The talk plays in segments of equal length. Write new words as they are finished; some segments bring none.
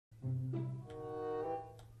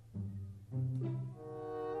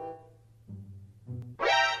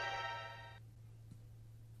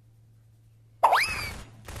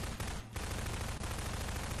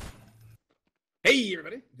Hey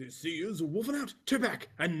everybody, this is Wolfenout, Terrpac,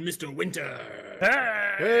 and Mr.Winter.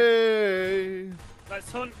 Hey!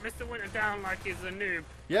 Let's hunt Mr. Winter down like he's a noob.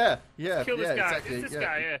 Yeah, Kill this guy. exactly. It's this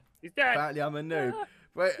guy here. He's dead. Apparently I'm a noob.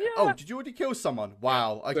 Wait, Yeah. Oh, did you already kill someone?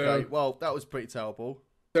 Wow, okay, So- well, that was pretty terrible.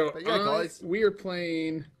 So But yeah, guys. we are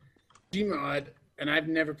playing Gmod, and I've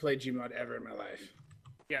never played Gmod ever in my life.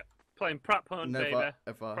 Yeah, playing prop hunt, Never, baby.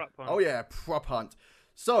 ever. Prop hunt. Oh yeah, prop hunt.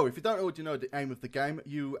 So, if you don't already know the aim of the game,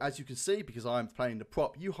 as you can see, because I'm playing the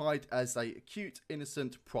prop, you hide as a cute,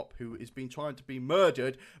 innocent prop who is being trying to be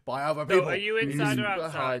murdered by other people. are you inside or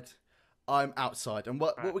outside? I'm outside, and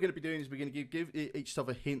what we're going to be doing is we're going to give each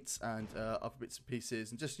other hints and other bits and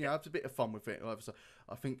pieces, and just have a bit of fun with it. So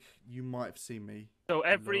I think you might have seen me. So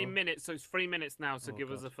every minute, so it's 3 minutes now. So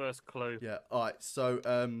give us God. the first clue. Yeah. All right. So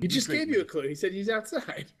He just drink gave me. you a clue. He said he's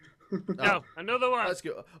outside. No, another one. That's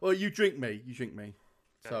good. Well, you drink me. You drink me.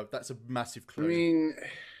 So that's a massive I clue. mean,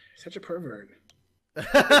 such a pervert.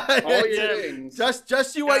 All you're doing.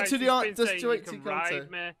 Just you wait Guys, till the he's answer. been Just saying you wait you till can the answer.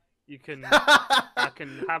 ride me. You can. I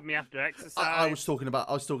can have me after exercise. I was talking about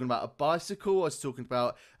a bicycle. I was talking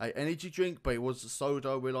about an energy drink, but it was a soda.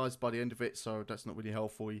 I realised by the end of it, so that's not really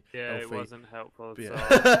helpful. Yeah, healthy. it wasn't helpful. But So.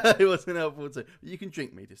 yeah. It wasn't helpful too. You can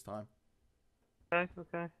drink me this time.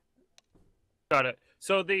 Okay. Got it.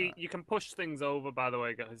 So you can push things over. By the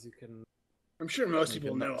way, guys, you can. I'm sure most You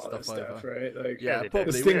people can know knock all this stuff stuff, over. right? Like, Yeah, they do.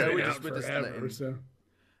 probably. this thing's We're been just, out we're just forever, letting, so.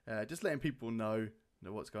 just letting people know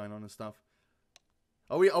what's going on and stuff.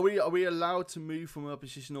 Are we allowed to move from our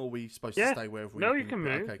position, or are we supposed to stay wherever we? No, you can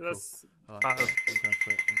move. Okay, cool. That's Alright, part of- I'm going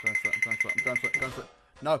for it. I'm going for it.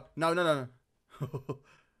 No.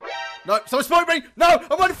 No, someone spotted me! No,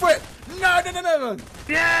 I'm running for it! No.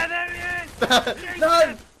 Yeah, there he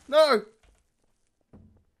is! No!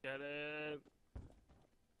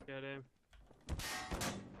 Get him.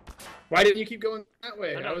 Why didn't you keep going that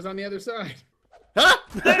way? I know. I was on the other side. Huh?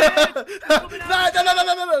 Coming out.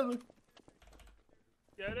 No!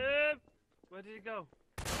 Get him! Where did he go?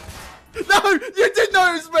 No! You did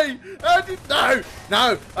notice me!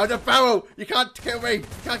 No! I'm a barrel! You can't kill me!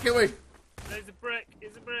 There's a brick.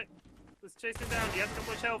 Here's a brick. Let's chase him down. He hasn't got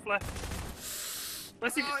much health left.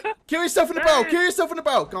 Where's he? Kill yourself in the barrel! Kill yourself in the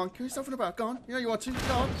barrel! Go on, kill yourself in the barrel. Go on. You know you want to.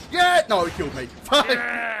 Go on. Yeah! No, he killed me. Fine.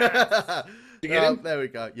 Yes! You get him? There we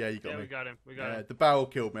go. Yeah, you got Yeah, me. we got him. Yeah, the barrel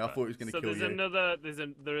killed me. I thought he was going to So kill there's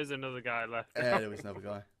you. there is another guy left. Yeah, there was another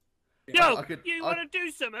guy. Yo, I want to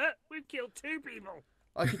do something? We've killed 2 people.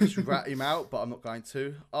 I could just rat him out, but I'm not going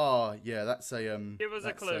to. Oh, yeah, that's a Give us a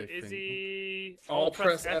that's clue. thing. Is he? All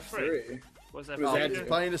press F3. What's Was Oh, that F3? he's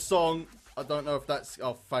playing a song. I don't know if that's.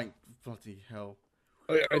 Oh, thank bloody hell.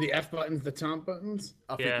 Oh, are the F buttons the top buttons?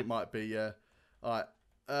 I think Yeah. it might be. Yeah. All right.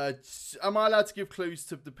 Am I allowed to give clues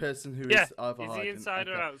to the person who Yeah. is either Is he hiding? inside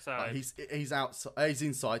or outside? He's outside. He's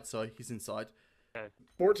inside. Sorry, he's inside.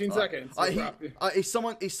 14 seconds. He's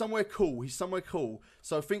somewhere cool. He's somewhere cool.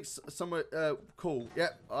 So I think somewhere cool. Yeah.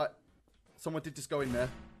 Someone did just go in there.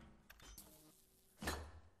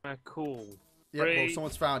 Cool. Yeah. Well, 3,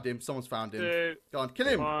 someone's found him. 2, Go on, kill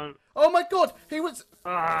him. 1. Oh my God, he was.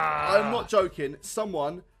 Ah! I'm not joking.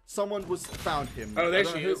 Someone was found him. Oh, there I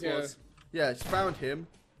don't she know who is, it was. Yeah, she found him,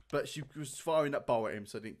 but she was firing that bow at him,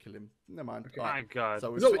 so I didn't kill him. Never mind. Okay. Right. My God.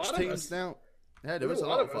 So we've There's a switched lot of teams us. now. Yeah, there There's is a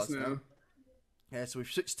lot of us now. Yeah, so we've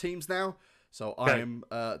switched teams now. So Okay. I'm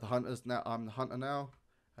the hunters now. I'm the hunter now,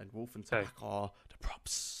 and Wolf and Okay. Terrpac are the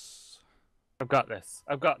props. I've got this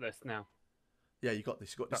now. Yeah, you got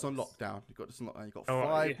this. You got this on Props. lockdown. You got this on lockdown. You got Oh,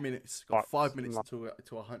 5 yeah. minutes. Got Props. 5 minutes to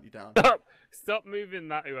hunt you down. Stop moving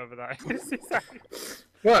that, whoever that is.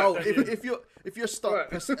 What? Oh, if you're stuck, What?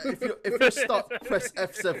 press, if you're stuck, press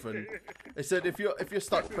F7. It said if you're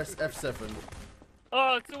stuck, press F7.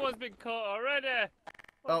 Oh, someone's been caught already.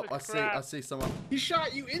 What Oh, the I crap? see someone. He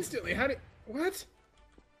shot you instantly. How did... What?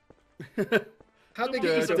 How'd they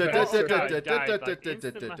get you so Someone fast? got Or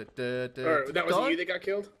that wasn't you that got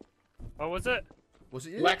killed? Oh, was it? Was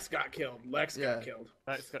it you? Lex got killed. Yeah. Got killed.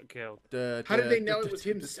 Lex got killed. How did they know it was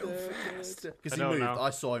him so fast? Because I he don't moved. know. I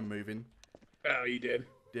saw him moving. Oh, you did.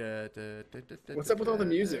 What's up with all the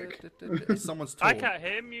music? It's someone's I taunt. can't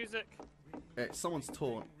hear music. It's someone's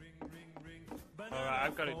taunt. Alright,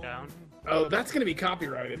 I've got it down. Oh, that's gonna be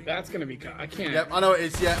copyrighted. That's gonna be. I can't. Yep, I know it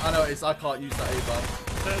is. Yeah, I know it is. I can't use that either.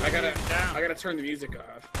 I gotta. down. I gotta turn the music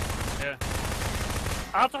off. Yeah.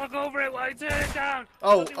 I'll talk over it while you turn it down.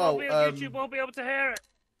 Oh, YouTube won't be able to hear it.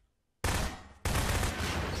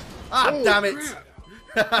 Ah, Oh, damn it! crap.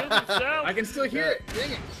 Kill himself. I can still hear it.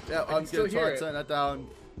 Dang it. Yeah, I'm still gonna try hear and it. turn that down.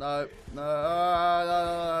 No,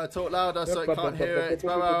 talk louder so I can't hear it.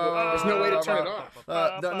 There's no way to turn it off.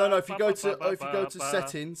 No. If you go to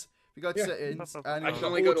settings, and I can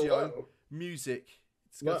only go to low. music.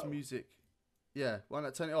 It's got Low. some music. Yeah, why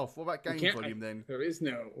not turn it off? What about game volume then? There is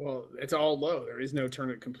no. Well, it's all low. There is no turn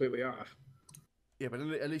it completely off. Yeah, but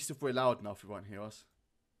at least if we're loud enough, it won't hear us.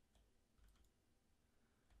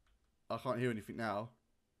 I can't hear anything now.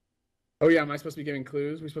 Oh yeah, am I supposed to be giving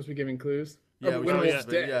clues? We're supposed to be giving clues. Yeah, oh, we're yeah. supposed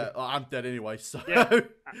to be, yeah. Oh, I'm dead anyway, so. Yeah.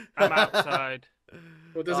 I'm outside.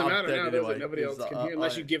 Well, it doesn't I'm matter dead now. anyway, Nobody else because can hear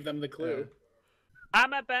unless you give them the clue.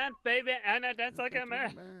 I'm a band baby and I dance like a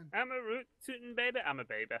man. Man. I'm a root tootin' baby. I'm a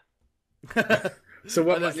baby. So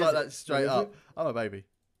what? And it's like that straight What is up. I'm a baby.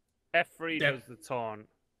 F3 Yeah. does the taunt.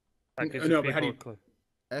 That gives No, the but how do people you- a clue.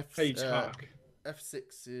 F, How do you talk?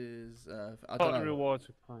 F6 is. I Pot don't know. rewards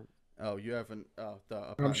with points. Oh, you haven't. Oh,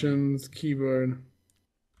 apparently. Options, keyboard.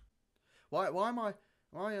 Why am I?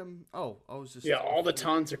 Oh, I was just. Yeah, all the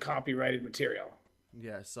taunts are copyrighted material.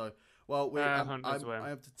 Yeah, so. Well, Hunter's Way. I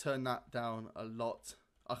have to turn that down a lot.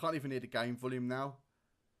 I can't even hear the game volume now.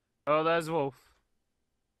 Oh, there's Wolf.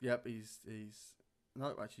 Yep, he's. No,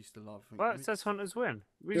 actually, he's still alive. I think. Well, it says Hunters win.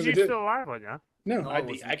 Was Yeah, we you did. still alive, weren't you? No, No, I, I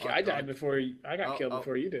wasn't. I died before I got killed oh.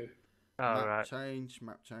 before you did. Oh, Map right. change. Should we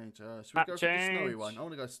Map go for the snowy change. one? I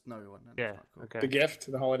want to go snowy one. That's Yeah, quite cool. okay. The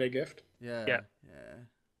gift, the holiday gift. Yeah. Yeah. Yeah.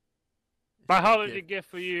 My It's a holiday gift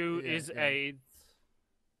for you Yeah, is yeah. AIDS.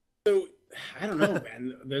 So I don't know,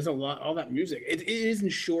 man. There's a lot, all that music. It is in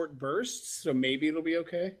short bursts, so maybe it'll be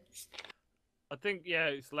okay. I think, yeah,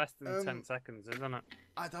 it's less than 10 Um, seconds, isn't it?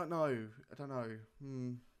 I don't know.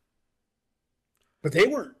 But they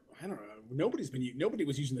weren't. I don't know. Nobody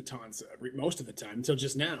was using the taunts most of the time until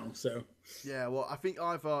just now. So Yeah, well, I think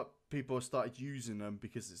either people have started using them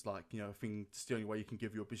because it's like, a thing, it's the only way you can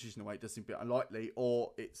give your position away. It does seem a bit unlikely,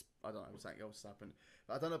 or it's, I don't know, something else happened.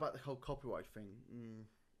 But I don't know about the whole copyright thing.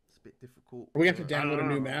 It's a bit difficult. we have to Uh, download a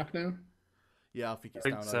new know. map now. Yeah, I think it's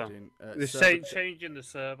I think so. downloading. The server- changing the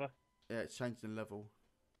server. Yeah, it's changing the level.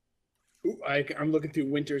 Ooh, I'm looking through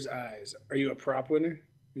Winter's eyes. Are you a prop winner?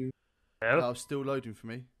 Oh, still loading for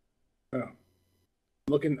me. Oh,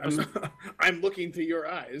 I'm looking through your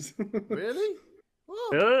eyes. Really?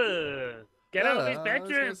 Whoa. Ugh. Get out of his I was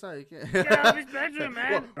bedroom. gonna say, Get out of his bedroom,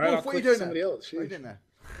 man. All right, Wolf, I'll what are you click doing somebody there? else. What are you Sheesh. doing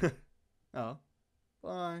there? Oh, bye.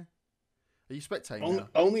 Are you spectating now?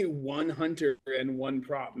 Only one hunter and one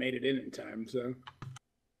prop made it in time. So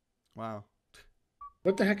Wow.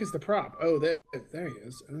 what the heck is the prop? Oh, there he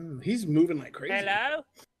is. Oh, he's moving like crazy. Hello?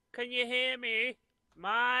 Can you hear me?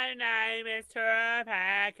 My name is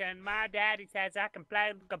Terrpac, and my daddy says I can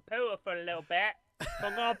play the computer for a little bit. So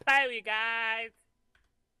I'm gonna play with you guys.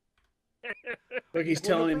 Look, he's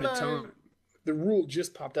telling him to play. taunt. The rule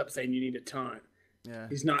just popped up saying you need to taunt. Yeah.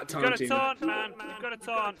 He's not You've got to taunting. taunt, man. You've got to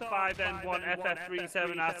taunt 5N1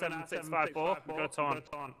 FF37R7654. You've got to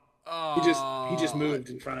taunt. He just moved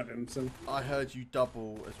in front of him, so I heard you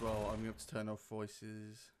double as well. I'm going to have to turn off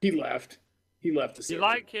voices. he left. He left the You server.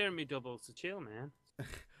 like hearing me double, so chill, man.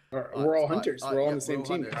 We're all hunters. We're all on the same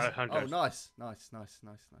team. hunters. guys. Hunters. Oh, nice.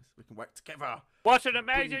 We can work together. What an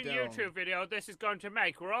amazing down. YouTube video this is going to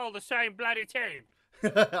make. We're all the same bloody team.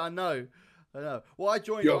 I know. Well, I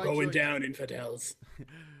joined. You're I going joined- down, infidels.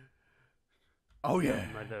 Oh yeah.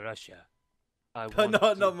 Mother Russia. I No, want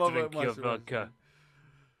not to Mother drink your Russia. vodka.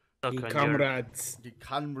 You comrades. You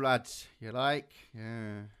comrades, you like? Yeah.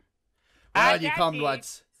 Our Well, you daddy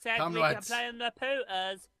comrades. said Comrades. we can play on the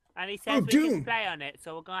pooters, and he says Oh, we Doom. can play on it,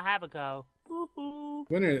 so we're gonna have a go. Woohoo.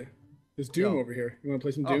 Winner, there's Doom Yo. over here. You want to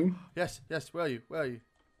play some Oh, Doom? yes. Where are you?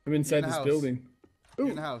 I'm inside in the this house. building. You Ooh,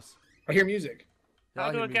 in the house? I hear music. Yeah, How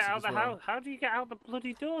I do hear I get music out as the well. house? How do you get out the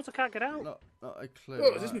bloody doors? I can't get out. Not a clue.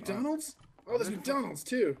 Oh, is this Right, McDonald's? Oh, there's McDonald's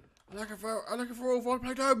too. I'm looking for all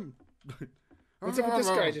play them. What's up with this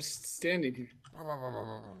guy just standing here?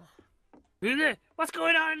 Who's it? What's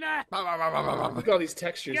going on there? Look at all these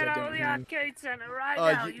textures Get I out don't of the hear. arcade center right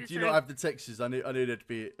now, Do you you two. not have the textures? I knew it to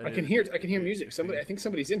be. I can hear music. I think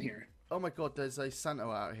somebody's in here. Oh my god, there's a Santa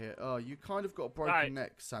out here. Oh, you kind of got a broken Right.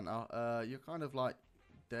 neck, Santa. You're kind of like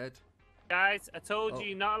dead. Guys, I told Oh. you,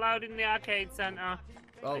 you're not allowed in the arcade center.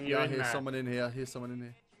 Oh And you're yeah, in here's there. someone in here. Here's someone in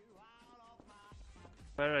here.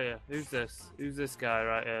 Where are you? Who's this? Who's this guy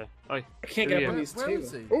right here? Oi, I can't who get are up on you? these Where tables.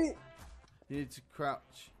 is he? Oh, You need to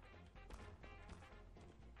crouch.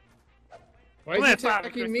 why Come is he here, Father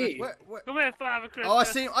attacking me? Where? Come here, Father Christmas. Oh, I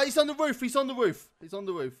see him. Oh, he's on the roof. He's on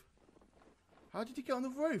the roof. How did he get on the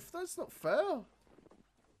roof? That's not fair.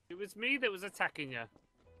 It was me that was attacking you.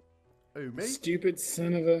 Who, me? Stupid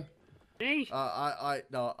son of a. Me? I'm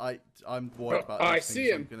worried Oh, about. I these see things.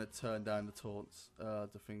 him. I'm gonna turn down the taunts. The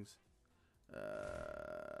things.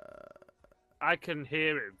 I can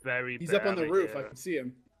hear it very He's up on the barely roof. hear I it. can see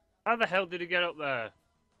him. How the hell did he get up there?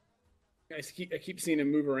 I keep seeing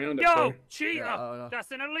him move around up Yo, there. cheater! Yeah, no.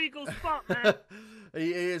 That's an illegal spot, man.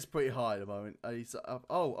 he is pretty high at the moment. He's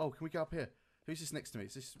oh, can we go up here? Who's this next to me?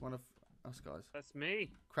 Is this one of us guys? That's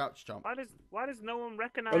me. Crouch jump. Why does no one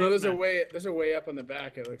recognize Oh no, there's me? a way up on the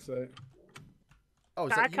back. It looks like. Oh,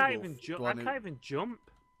 is I that you, can't Wolf? even jump. Do I need- can't even jump.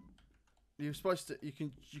 You're supposed to. You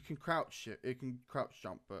can crouch. You can crouch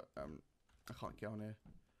jump, but I can't get on here.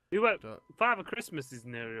 You went. Don't- Father Christmas is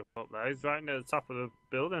near up there. He's right near the top of the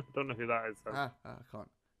building. Don't know who that is. Though. I can't.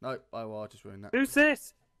 No. Oh, well, I just ruined that. Who's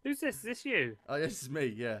this? Who's this? Is this you? Oh, yes, it's me.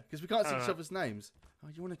 Yeah, because we can't see each Alright. other's names. Oh,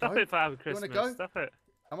 you want to Stop go? it, Father You wanna Christmas. go? Stop it.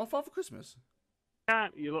 Am I Father Christmas?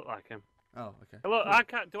 Can't you look like him? Oh, okay. Look, I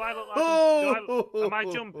can't. Do I look like him? Am I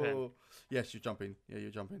jumping? Yes, you're jumping. Yeah, you're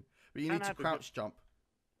jumping. But you Can need I to have a crouch jump.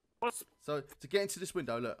 What's So to get into this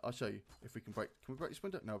window, look, I'll show you if we can break. Can we break this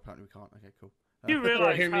window? No, apparently we can't. Okay, cool. Do you I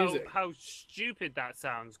realise hear music. how stupid that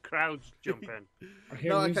sounds? Crowds jumping. I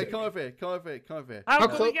hear No, okay, music. come over here. Come over here. Come over here. How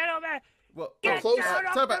can clo- we get up there? What? Get close- down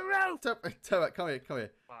off Terrpac, the roof! Terrpac, come here. Come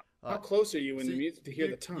here. What? How close are you in So the music to hear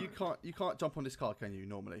you, the time? You can't jump on this car, can you?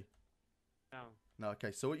 Normally. No. No.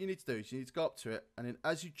 Okay. So what you need to do is you need to go up to it, and then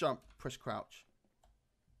as you jump, press crouch.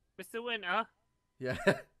 Mr. Winter, Yeah.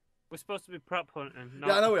 we're supposed to be prop hunting.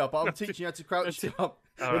 Yeah, I know we are, but I'm teaching you how to crouch jump. All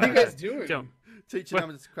What are you right. guys doing? Jump. Teaching you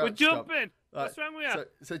how to crouch We're jumping. Right, What's wrong with you?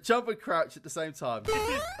 So jump and crouch at the same time.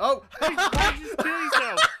 Oh! Why did you just kill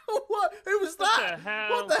yourself? What? Who was that? the hell?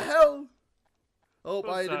 What the hell? Oh, What's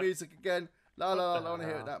I hear the that? music again. La la, I the don't want to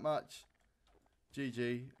hear it hell? that much.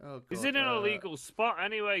 GG. Oh god. Is it an illegal spot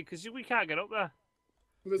anyway? Because we can't get up there.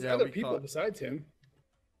 There's Yeah, other we people can't. besides him.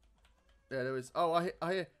 Yeah, there is. Oh, I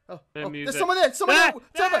hear. Oh, The oh, music. there's someone there. Someone Ah, there.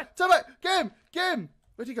 Turn ah. back. Turn back. Get him.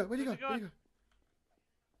 Where'd he go? Where'd he go? Where's he Where'd he gone? go?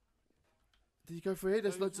 Did he go through here?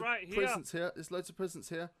 There's He's loads right of here. presents here. There's loads of presents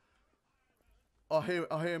here. I hear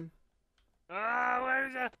him. Ah, where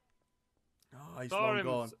is it? Oh, he's Saw long him.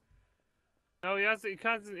 gone. No, he hasn't.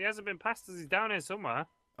 He hasn't been past us. He's down here somewhere.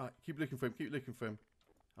 Alright, keep looking for him. Keep looking for him.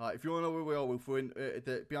 Alright, if you want to know where we are, Wolf, we're in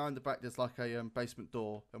behind the back. There's like a basement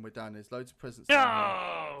door, and we're down. There's loads of presents.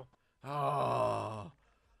 down No.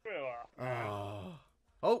 here. Ah.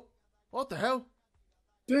 Oh, what the hell?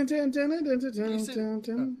 Dun, dun, dun, dun, dun, dun, You see- dun,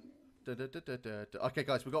 dun. Okay,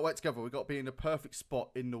 guys, we've got to work together. We've got to be in the perfect spot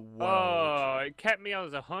in the world. Oh, it kept me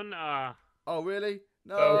as a hunter. Oh, really?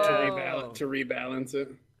 No. Oh, Yeah. to rebalance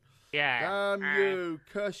it. Yeah. Damn you.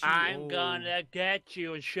 Curse you. I'm all. gonna get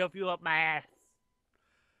you and shove you up my ass.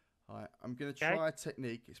 Alright, I'm going to Okay. try a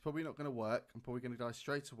technique. It's probably not going to work. I'm probably going to die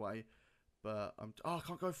straight away. But I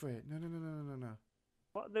can't go for it. No.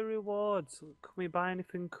 What are the rewards? Can we buy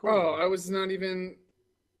anything cool? Oh, I was not even.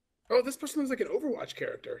 Oh, this person looks like an Overwatch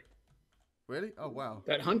character. Really? Oh, wow.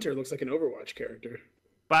 That hunter looks like an Overwatch character.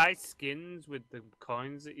 Buy skins with the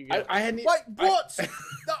coins that you get. I hadn't. Wait, what?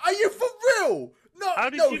 No, are you for real? No, How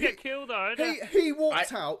did no, you get killed, though? He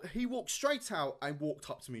walked out. He walked straight out and walked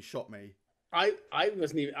up to me, shot me. I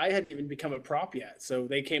wasn't even. I hadn't even become a prop yet, so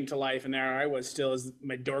they came to life, and there I was still as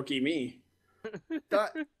my dorky me.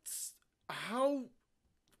 That's how.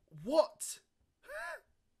 What?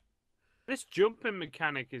 This jumping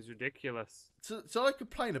mechanic is ridiculous. So I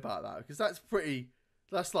complain about that because that's pretty.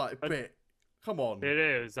 That's like a bit. Come on. It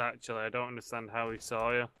is, actually. I don't understand how he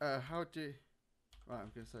saw you. How do you... Right,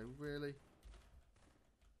 I'm gonna say really.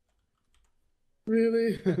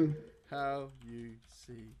 Really? How you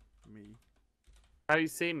see me? How you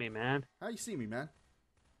see me, man? How you see me, man?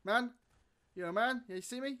 Man, you know, man. Yeah, you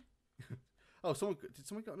see me? Oh, did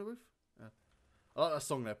someone get on the roof? I like that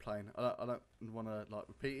song they're playing. I don't want to like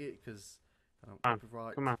repeat it because I don't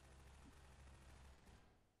copyright. Come on.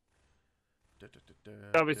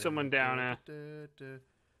 There'll be someone down here.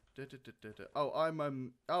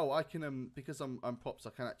 Oh, I can because I'm props. I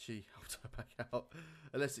can actually help her back out.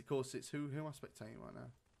 Unless of course it's who am I spectating right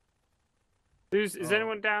now? Is Oh.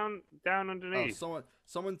 anyone down Oh, underneath?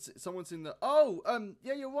 someone's in the. Oh,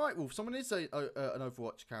 yeah, you're right, Wolf. Someone is an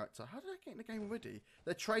Overwatch character. How did I get in the game already?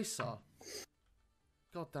 They're Tracer.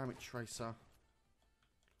 God damn it, Tracer.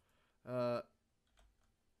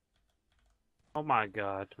 Oh my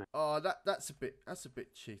god, man. Oh, that's a bit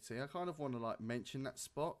cheaty. I kind of want to like mention that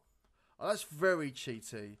spot. Oh, that's very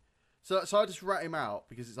cheaty. So I just rat him out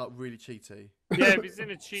because it's like really cheaty. Yeah, if he's in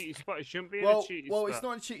a cheaty spot, he shouldn't be in a cheaty spot. It's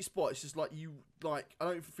not a cheaty spot. It's just like I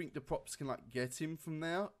don't even think the props can like get him from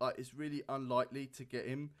there. Like it's really unlikely to get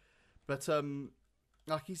him. But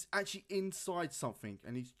like he's actually inside something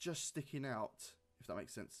and he's just sticking out. If that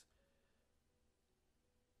makes sense.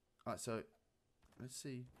 Alright, so let's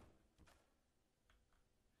see.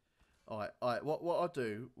 Alright. What I'll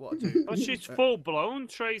do? But she's full blown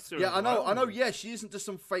Tracer. Yeah, as I know. well. Yeah, she isn't just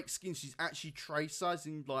some fake skin. She's actually Tracer,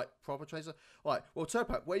 in like proper Tracer. Alright, well,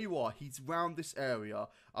 Terrpac, where you are, he's round this area.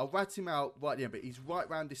 I'll rat him out right there, but he's right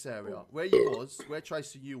round this area. Where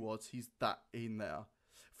Tracer you was, he's that in there.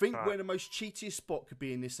 Think where the most cheatiest spot could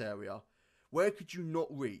be in this area. Where could you not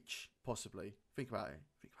reach, possibly? Think about it.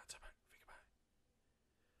 Think about it, Terrpac. Think about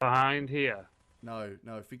it. Behind here. No,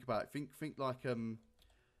 think about it.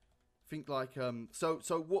 Think like so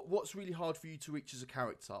what's really hard for you to reach as a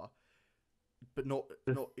character, but not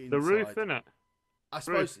inside? The roof, innit? I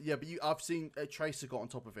suppose, yeah, but I've seen a Tracer got on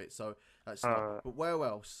top of it, so that's not. But where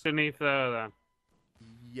else? Underneath there, then.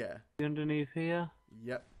 Yeah. Underneath here.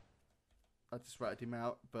 Yep. I just ratted him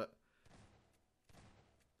out, but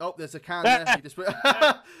oh, there's a can there. He just...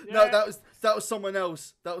 No, that was someone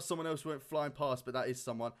else. That was someone else who went flying past, but that is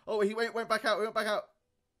someone. Oh, he went back out. He went back out.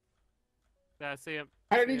 Yeah, I see him.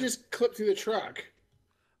 How did he just clip through the truck?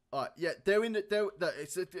 Yeah, they're in the. They're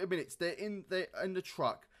in the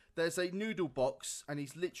truck. There's a noodle box, and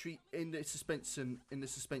he's literally in the suspension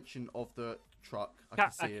of the truck. I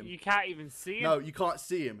can see him. You can't even see him. No, you can't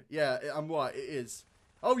see him. Yeah, I'm right. It is.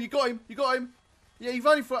 Oh, you got him. You got him. Yeah, he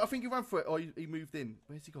ran for it. I think he ran for it. Oh, he moved in.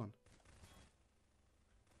 Where's he gone?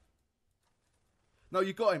 No,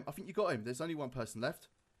 you got him. I think you got him. There's only one person left.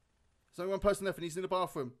 There's only one person left, and he's in the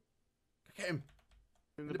bathroom. Get him.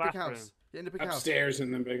 In the big house. Yeah, in the big house. Upstairs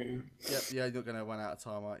in the big house. Yeah, you're not going to run out of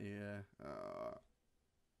time, aren't you? Yeah.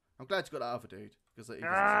 I'm glad you got that other dude, because he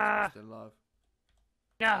doesn't still alive.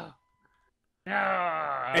 No. No.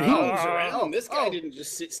 And he moves around. This guy didn't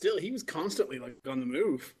just sit still. He was constantly like on the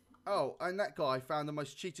move. Oh, and that guy found the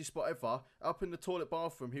most cheaty spot ever. Up in the toilet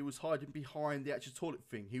bathroom, he was hiding behind the actual toilet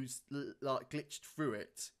thing. He was like glitched through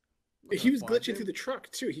it. He was glitching through the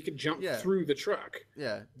truck too. He could jump through the truck.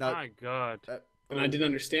 Yeah. No, My God. And I didn't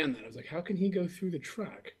understand that. I was like, how can he go through the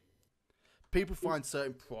truck? People find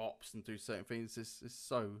certain props and do certain things. It's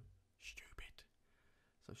so stupid.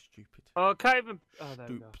 So stupid. Oh, I can't even. Oh, there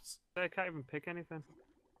we go. I can't even pick anything.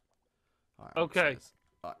 Right, okay.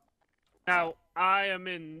 Right. Now I am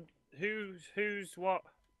in. Who's what?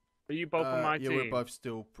 Are you both on my team? Yeah, we're both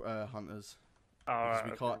still hunters.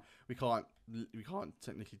 Alright. We can't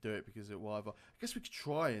technically do it because it will either. I guess we could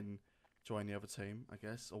try and join the other team. I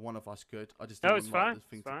guess, or one of us could. I just didn't want the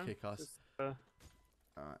thing to kick us. Just,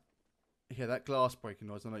 Alright. Yeah, that glass breaking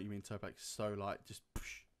noise. I know what you mean, Terrpac. So like just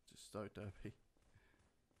so derpy.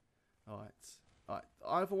 Alright.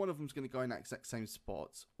 Either one of them's going to go in that exact same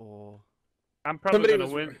spot, or I'm probably going to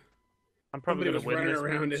win. I'm probably going to win running this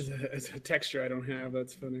around match. as a texture I don't have.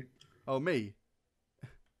 That's funny. oh, me. I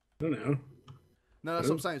don't know. No, that's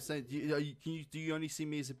what I'm saying. Do you only see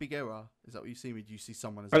me as a big error? Is that what you see me? Do you see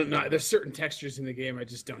someone as? I don't know. There's certain textures in the game I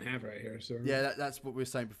just don't have right here. So yeah, that's what we were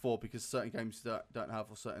saying before. Because certain games don't have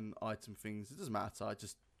or certain item things. It doesn't matter. I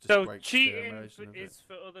just so breaks the cheating immersion of is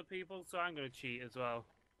for other people, so I'm going to cheat as well.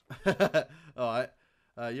 it. All right.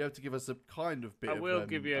 You have to give us a kind of bit. I will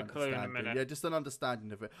give you a clue in a understanding. minute. Yeah, just an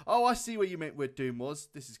understanding of it. Oh, I see what you meant where Doom was.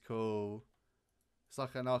 This is cool. It's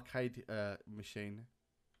like an arcade machine.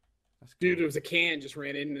 That's cool. dude, there was a can just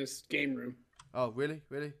ran in this game room. Oh, really?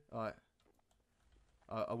 Really? All right.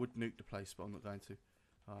 I would nuke the place, but I'm not going to.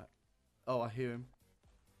 All right. Oh, I hear him.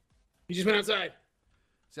 He just went outside.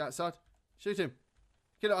 Is he outside? Shoot him.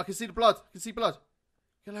 Kill him. I can see the blood. I can see blood.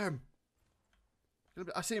 Kill him. Kill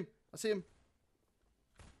him. I see him. I see him.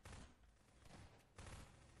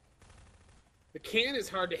 The can is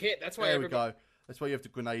hard to hit. That's why There we go. That's why you have to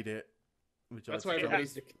grenade it. That's why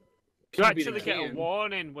everybody's. You actually get a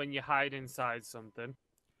warning when you hide inside something.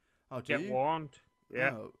 Oh, do Get you? warned.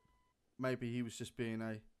 Yeah. Oh, maybe he was just being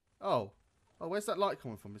a. Oh, where's that light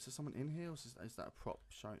coming from? Is there someone in here, or is that a prop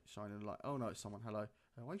shining light? Oh no, it's someone. Hello.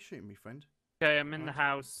 Why are you shooting me, friend? Okay, I'm in the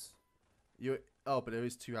house. Oh, but there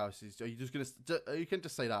is two houses. Are you just gonna? You can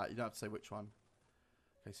just say that. You don't have to say which one.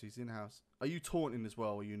 Okay, so he's in the house. Are you taunting as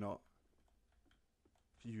well? Or are you not?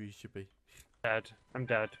 You should be. Dead. I'm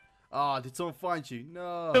dead. Ah, did someone find you?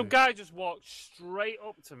 No. Some guy just walked straight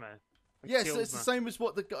up to me. Yes, it's the same as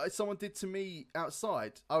what someone did to me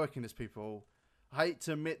outside. I reckon there's people. I hate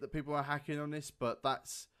to admit that people are hacking on this, but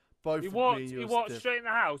that's both. He of walked. me and He yours walked diff. straight in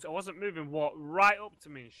the house. I wasn't moving. Walked right up to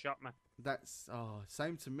me and shot me. That's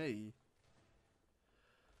same to me.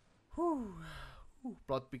 Whew.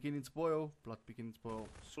 Blood beginning to boil. Blood beginning to boil.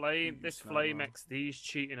 Flame. You This smell Flame well. XD's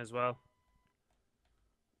cheating as well.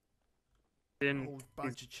 In Oh,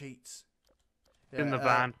 bunch of cheats. in the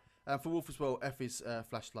van. For Wolf as well, F is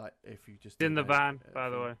flashlight. If you just In the do a, van, by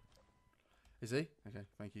the thing. way. Is he? Okay,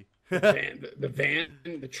 thank you. The van,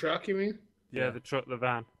 the truck. You mean? Yeah, the truck, the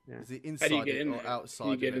van. Yeah. Is he How do inside you get it in or there? outside? How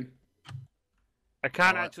do you get of it? in? I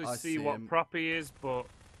can't Oh, actually I see see what him. prop he is, but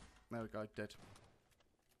There we go, dead.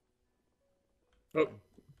 Oh,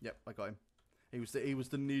 Yep, I got him. He was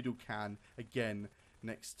the noodle can again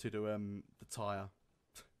next to the tire.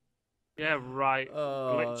 yeah, right.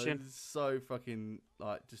 Oh, Glitching. it's so fucking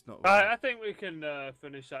like just not Right, right. I think we can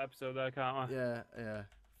finish that episode there, can't we? Yeah, I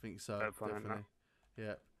think so. Fair point, Definitely.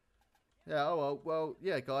 Yeah. Yeah, oh well,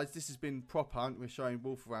 yeah, guys, this has been Prop Hunt. We're showing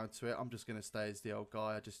Wolf around to it. I'm just going to stay as the old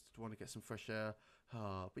guy. I just want to get some fresh air.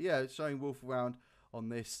 But yeah, showing Wolf around on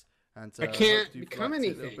this. And I can't hope you've become liked it a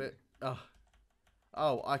little anything. bit.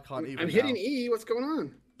 Oh, I can't even I'm hitting now. E. What's going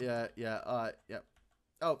on? Yeah, yeah.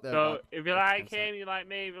 Oh, there we So go. if you like him, you like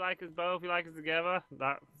me. If you like us both, you like us together.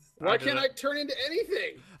 That's Why did can't it. I turn into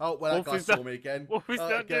anything? Oh, well, that guy Wolfie's saw not- me again. Wolfie's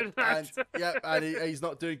not Again, doing that. And, yeah, and he's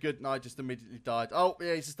not doing good, and I just immediately died. Oh,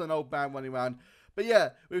 yeah, he's just an old man running around. But yeah,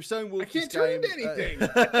 we've shown Wolf this can't turn game. into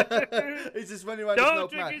anything. He's just running around as an Don't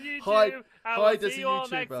old drink man. in YouTube. Hide I will as see a you all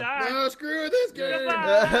next YouTuber. time. No, screw this game.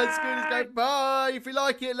 Goodbye. Screw this game. Bye. If you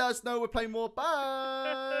like it, let us know. We'll play more.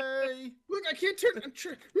 Bye. Look, I can't turn. I'm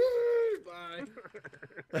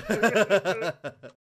Bye.